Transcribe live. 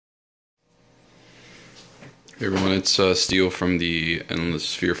Hey everyone, it's Steel from the Endless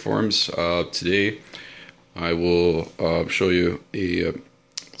Sphere forums. Today I will show you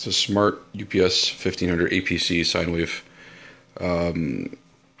it's a smart UPS 1500 APC sine wave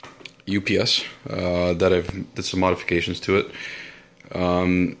UPS that I've did some modifications to it.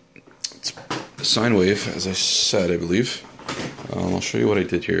 It's a sine wave, as I said, I believe. I'll show you what I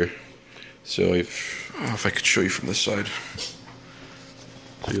did here. So if I could show you from this side,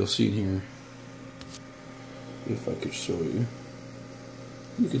 so you'll see in here. If I could show you,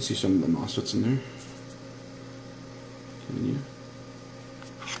 you can see some of the mosfets in there. Can you?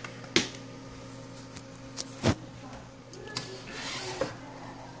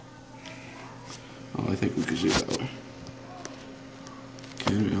 Oh, I think we could see it that way.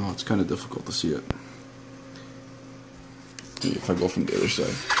 Can we? Oh, it's kind of difficult to see it. Maybe if I go from the other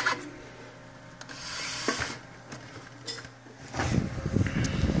side.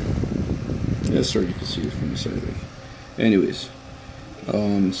 Yeah, sorry, you can see it from the side. Anyways,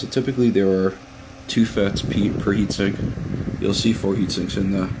 so typically there are 2 FETs per heatsink. You'll see 4 heatsinks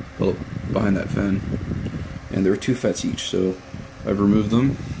in the behind that fan, and there are 2 FETs each. So I've removed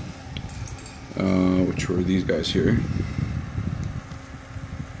them, which were these guys here.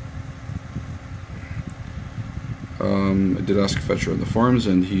 I did ask a fetcher on the forums,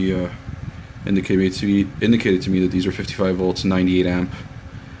 and he indicated to me that these are 55 volts, 98 amp.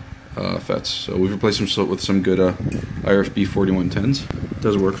 FETs. So we've replaced them with some good IRFB 4110s. It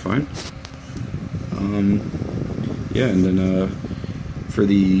does work fine. Yeah, and then for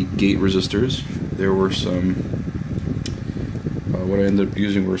the gate resistors, there were some. What I ended up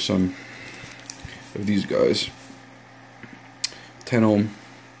using were some of these guys. 10 ohm.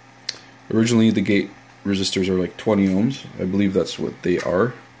 Originally, the gate resistors are like 20 ohms. I believe that's what they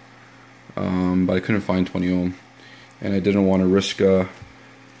are. But I couldn't find 20 ohm, and I didn't want to risk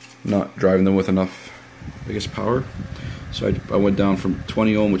not driving them with enough, I guess, power. So I went down from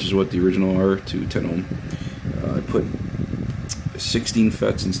 20 ohm, which is what the original are, to 10 ohm. I put 16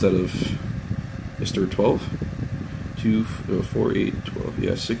 FETs instead of, yes, there were 12. 2, 4, 8, 12.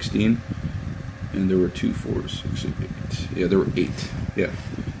 Yeah, 16. And there were 2, 4, 6, 8. Yeah, there were 8. Yeah.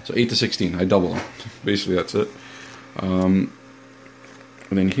 So 8 to 16. I double them. Basically, that's it. And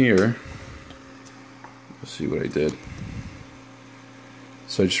then here, let's see what I did.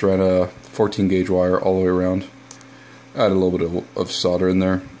 So I just ran a 14 gauge wire all the way around. Add a little bit of solder in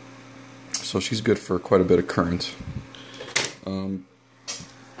there. So she's good for quite a bit of current. I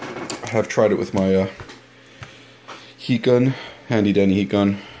have tried it with my heat gun, handy dandy heat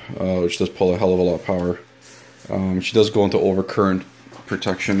gun, which does pull a hell of a lot of power. She does go into overcurrent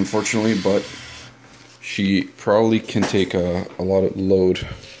protection, unfortunately, but she probably can take a lot of load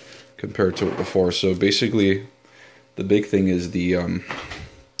compared to it before. So basically, the big thing is the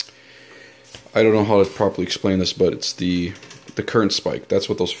I don't know how to properly explain this, but it's the current spike. That's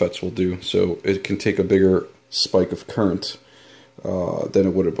what those FETs will do. So it can take a bigger spike of current than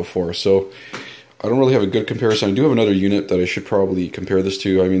it would have before. So I don't really have a good comparison. I do have another unit that I should probably compare this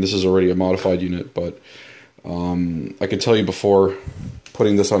to. I mean, this is already a modified unit, but I can tell you before,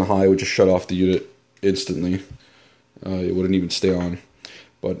 putting this on high would just shut off the unit instantly. It wouldn't even stay on.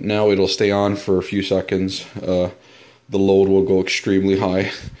 But now it'll stay on for a few seconds. The load will go extremely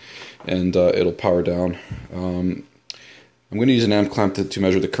high, and it'll power down. I'm going to use an amp clamp to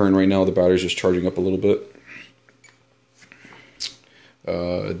measure the current right now. The battery's just charging up a little bit.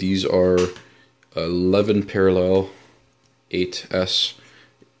 These are 11 parallel 8S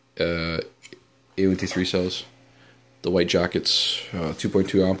A123 cells. The white jacket's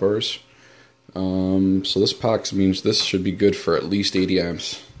 2.2 amp hours. So this pack means this should be good for at least 80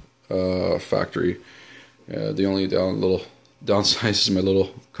 amps factory. The only downside is my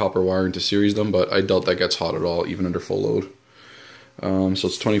little copper wiring to series them, but I doubt that gets hot at all, even under full load. So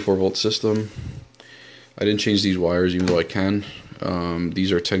it's 24 volt system. I didn't change these wires, even though I can.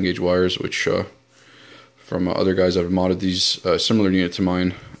 These are 10 gauge wires, which from other guys that have modded these similar unit to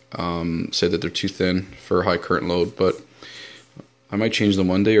mine say that they're too thin for high current load, but I might change them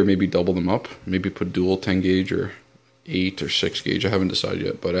one day, or maybe double them up. Maybe put dual 10 gauge or 8 or 6 gauge. I haven't decided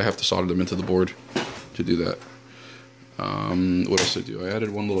yet, but I have to solder them into the board to do that. What else did I do? I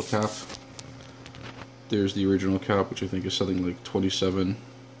added one little cap. There's the original cap, which I think is something like 27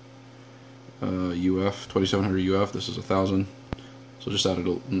 UF, 2700 UF. This is 1000. So just added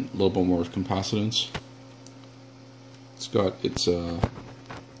a little bit more of capacitance. It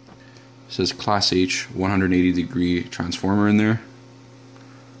says Class H 180 degree transformer in there.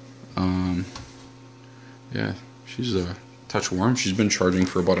 Yeah, she's a touch warm. She's been charging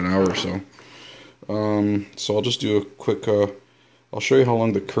for about an hour or so. So I'll just do a quick I'll show you how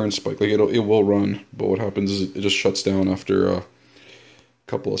long the current spike. Like it will run, but what happens is it just shuts down after a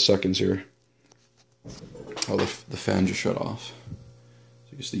couple of seconds here. Oh, the fan just shut off.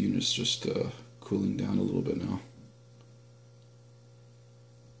 So I guess the unit's just cooling down a little bit now.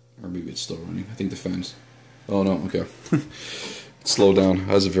 Or maybe it's still running. I think the fan's... Oh no, okay. It slowed down. It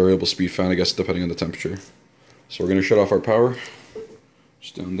has a variable speed fan, I guess, depending on the temperature. So we're going to shut off our power.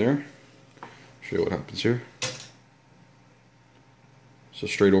 Just down there. Show you what happens here. So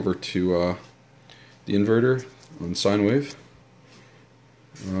straight over to the inverter on sine wave.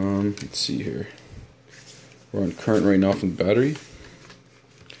 Let's see here. We're on current right now from the battery.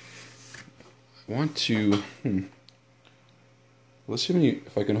 I want to... Let's see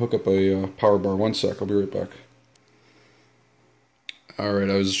if I can hook up a power bar. One sec, I'll be right back. Alright,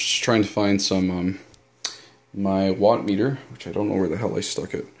 I was just trying to find some my watt meter, which I don't know where the hell I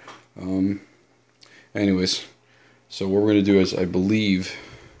stuck it. Anyways, so what we're going to do is, I believe,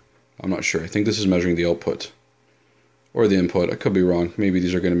 I'm not sure, I think this is measuring the output or the input. I could be wrong. Maybe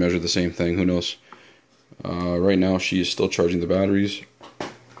these are going to measure the same thing, who knows. Right now she is still charging the batteries.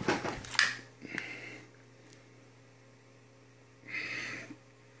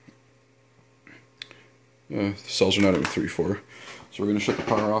 The cells are not at 3.4, so we're going to shut the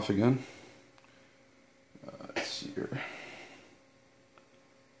power off again. Let's see here.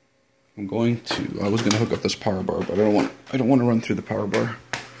 I was going to hook up this power bar, but I don't want to run through the power bar.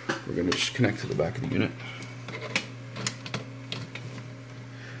 We're going to just connect to the back of the unit.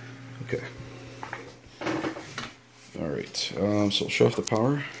 Okay. All right. So I'll shut off the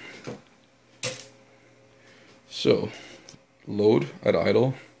power. So load at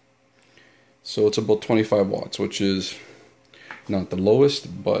idle. So it's about 25 watts, which is not the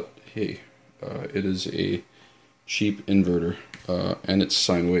lowest, but hey, it is a cheap inverter, and it's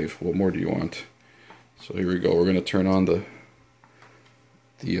sine wave. What more do you want? So here we go. We're going to turn on the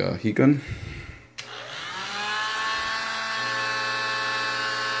heat gun.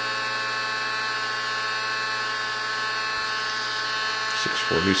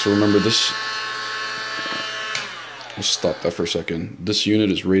 .640. So remember this. I'll stop that for a second. This unit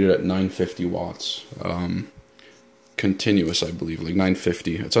is rated at 950 watts. Continuous, I believe, like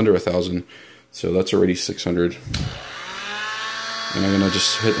 950. It's under 1,000, so that's already 600. And I'm gonna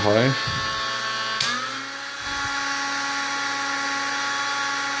just hit high.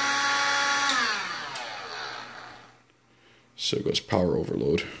 So it goes power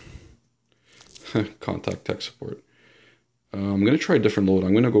overload. Contact tech support. I'm gonna try a different load.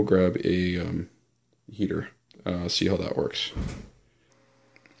 I'm gonna go grab a heater. See how that works.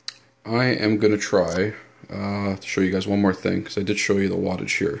 I am going to try to show you guys one more thing, because I did show you the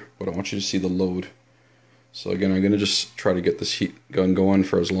wattage here, but I want you to see the load. So again, I'm going to just try to get this heat gun going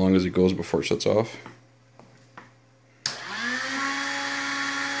for as long as it goes before it shuts off.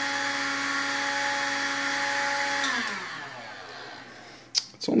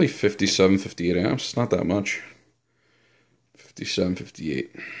 It's only 57, 58 amps. It's not that much. 57,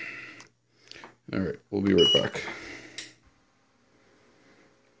 58. Alright, we'll be right back.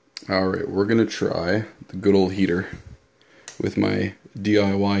 Alright, we're going to try the good old heater with my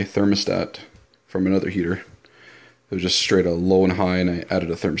DIY thermostat from another heater. It was just straight a low and high, and I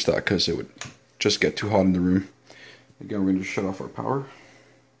added a thermostat because it would just get too hot in the room. Again, we're going to shut off our power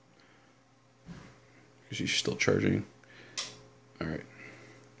because she's still charging. Alright,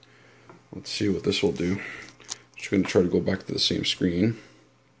 let's see what this will do. Just going to try to go back to the same screen.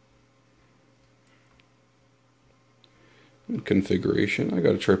 Configuration. I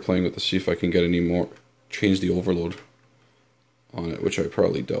gotta try playing with this, see if I can get any more, change the overload on it, which I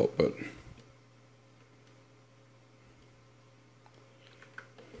probably doubt, but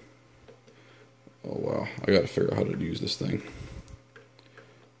oh wow, I gotta figure out how to use this thing.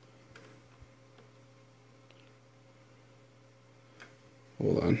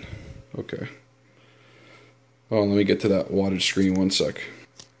 Hold on. Okay. Oh, let me get to that wattage screen one sec.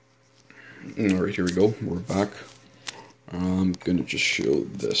 Alright, here we go. We're back. I'm gonna just show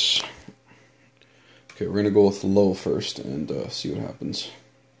this. Okay, we're gonna go with low first and see what happens.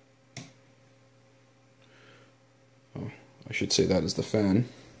 Oh, I should say that is the fan.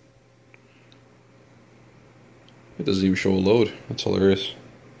 It doesn't even show a load. That's hilarious.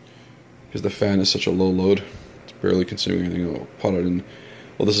 Because the fan is such a low load. It's barely consuming anything. I'll put it in.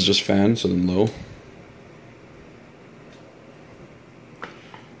 Well, this is just fan, so then low.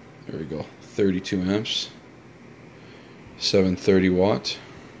 There we go. 32 amps. 730 watt.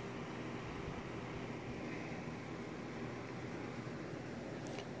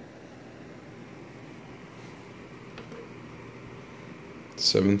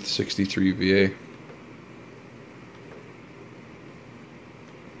 $763 VA.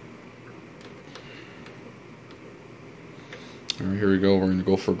 Alright, here we go. We're going to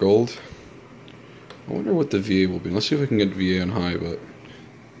go for gold. I wonder what the VA will be. Let's see if I can get VA on high, but...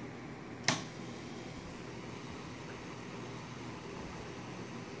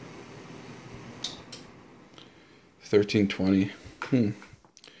 $13.20. I'm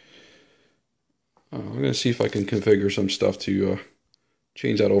going to see if I can configure some stuff to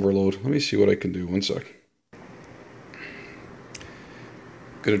change that overload. Let me see what I can do. One sec.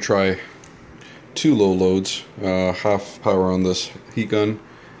 Going to try 2 low loads. Half power on this heat gun,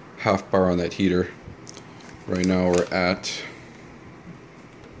 half power on that heater. Right now we're at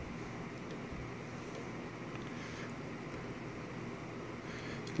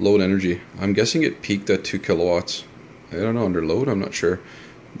load energy. I'm guessing it peaked at 2 kilowatts. I don't know, under load, I'm not sure.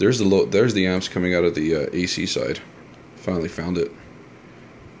 There's the load, there's the amps coming out of the AC side. Finally found it.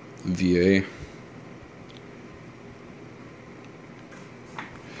 VA.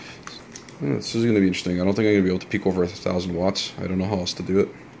 This is going to be interesting. I don't think I'm going to be able to peak over 1,000 watts. I don't know how else to do it.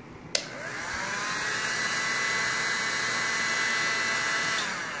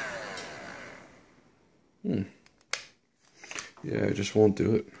 Yeah, I just won't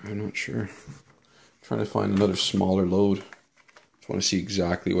do it. I'm not sure. Trying to find another smaller load. Just want to see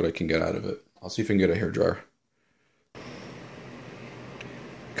exactly what I can get out of it. I'll see if I can get a hairdryer.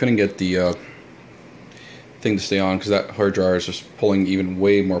 Couldn't get the thing to stay on because that hairdryer is just pulling even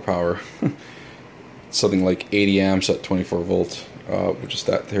way more power. Something like 80 amps at 24 volts, which is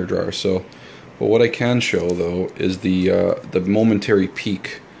that hairdryer. So, but what I can show though is the momentary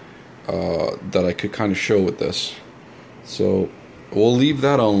peak that I could kind of show with this. So we'll leave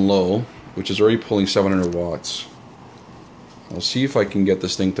that on low, which is already pulling 700 watts. I'll see if I can get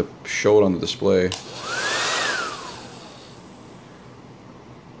this thing to show it on the display.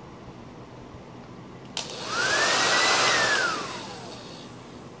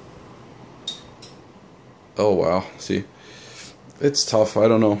 Oh wow, see, it's tough. I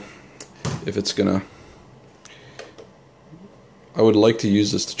don't know if it's gonna... I would like to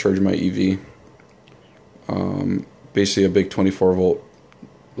use this to charge my EV. Basically a big 24 volt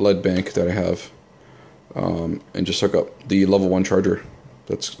lead bank that I have, and just hook up the level 1 charger.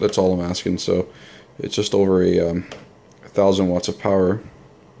 That's all I'm asking. So it's just over a 1,000 watts of power.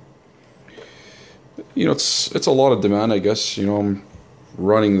 You know, it's a lot of demand, I guess. You know, I'm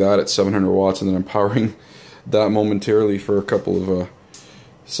running that at 700 watts and then I'm powering that momentarily for a couple of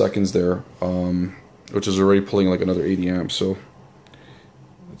seconds there, which is already pulling like another 80 amps. So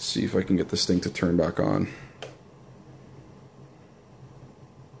let's see if I can get this thing to turn back on.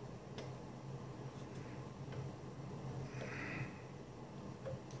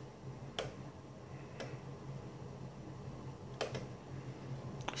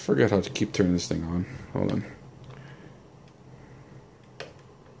 I forget how to keep turning this thing on. Hold on.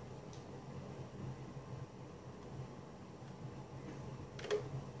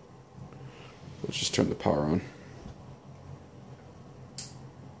 Let's just turn the power on.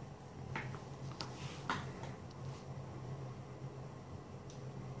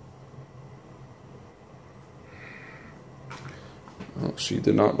 Oh, she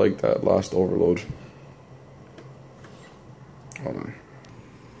did not like that last overload. Hold on.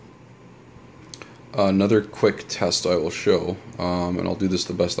 Another quick test I will show, and I'll do this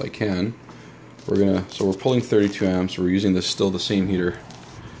the best I can. So we're pulling 32 amps. We're using this still the same heater,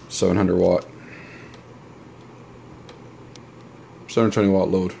 700 watt, 720 watt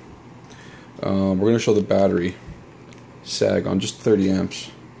load. We're going to show the battery sag on just 30 amps,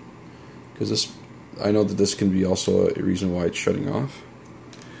 because this, I know that this can be also a reason why it's shutting off.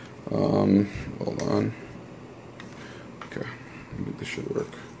 Hold on. Okay, I think this should work.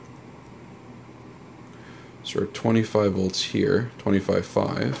 So we're at 25 volts here,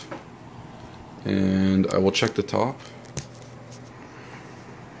 25.5, and I will check the top,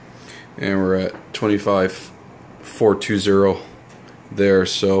 and we're at 25.420 there.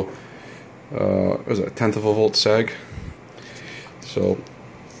 So what was that, a tenth of a volt sag? So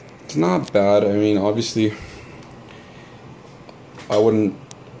it's not bad. I mean, obviously, I wouldn't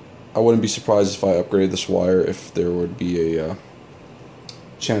be surprised if I upgraded this wire if there would be a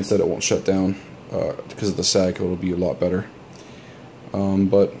chance that it won't shut down. Because of the sag, it will be a lot better.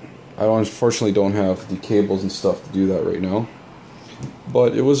 But I unfortunately don't have the cables and stuff to do that right now.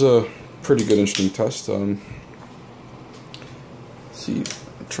 But it was a pretty good, interesting test. Let's see,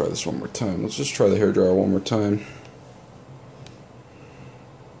 I'll try this one more time. Let's just try the hairdryer one more time.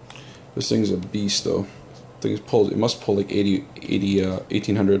 This thing's a beast, though. It must pull like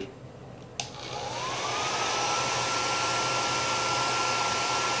 1800.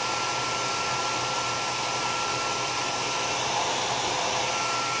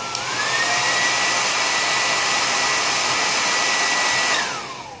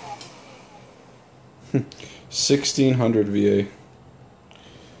 1600 VA.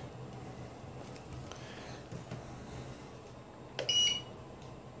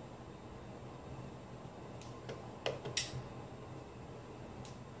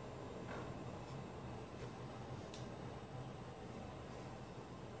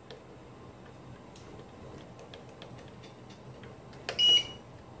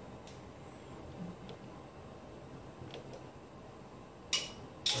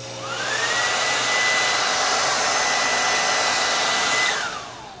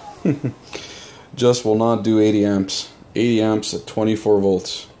 Just will not do 80 amps. 80 amps at 24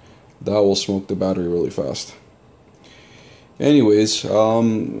 volts. That will smoke the battery really fast. Anyways,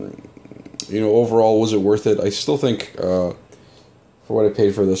 overall, was it worth it? I still think, for what I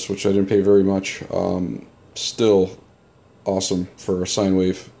paid for this, which I didn't pay very much, still awesome for a sine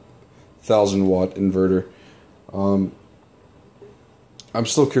wave 1000-watt inverter. I'm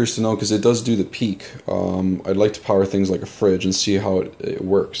still curious to know because it does do the peak. I'd like to power things like a fridge and see how it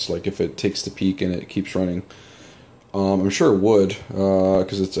works, like if it takes the peak and it keeps running. I'm sure it would,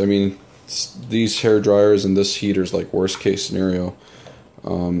 because these hair dryers and this heater is like worst case scenario.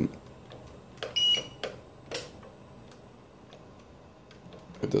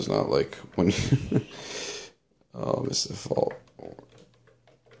 It does not like when oh, this is the fault.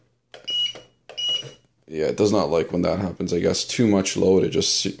 Yeah, it does not like when that happens. I guess too much load, it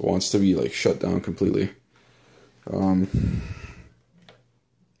just wants to be like shut down completely. Well,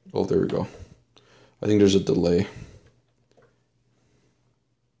 there we go. I think there's a delay.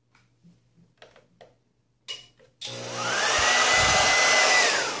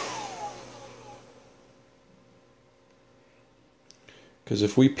 Because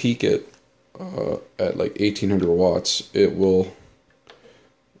if we peak it at like 1800 watts, it will,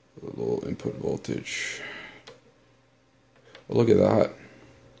 a little input voltage. Oh, look at that.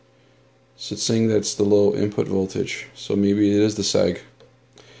 So it's saying that's the low input voltage. So maybe it is the sag.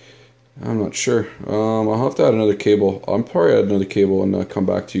 I'm not sure. I'll have to add another cable. I'll probably add another cable and come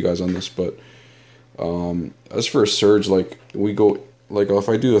back to you guys on this. But as for a surge, like we go, like if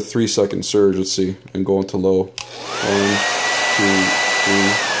I do a 3-second surge, let's see, and go into low. 1, 2,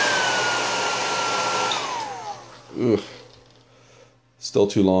 3. Ugh. Still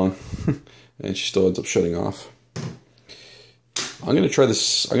too long. And she still ends up shutting off. I'm going to try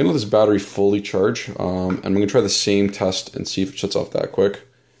this. I'm going to let this battery fully charge. And I'm going to try the same test and see if it shuts off that quick.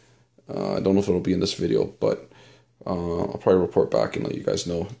 I don't know if it'll be in this video, but I'll probably report back and let you guys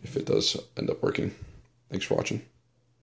know if it does end up working. Thanks for watching.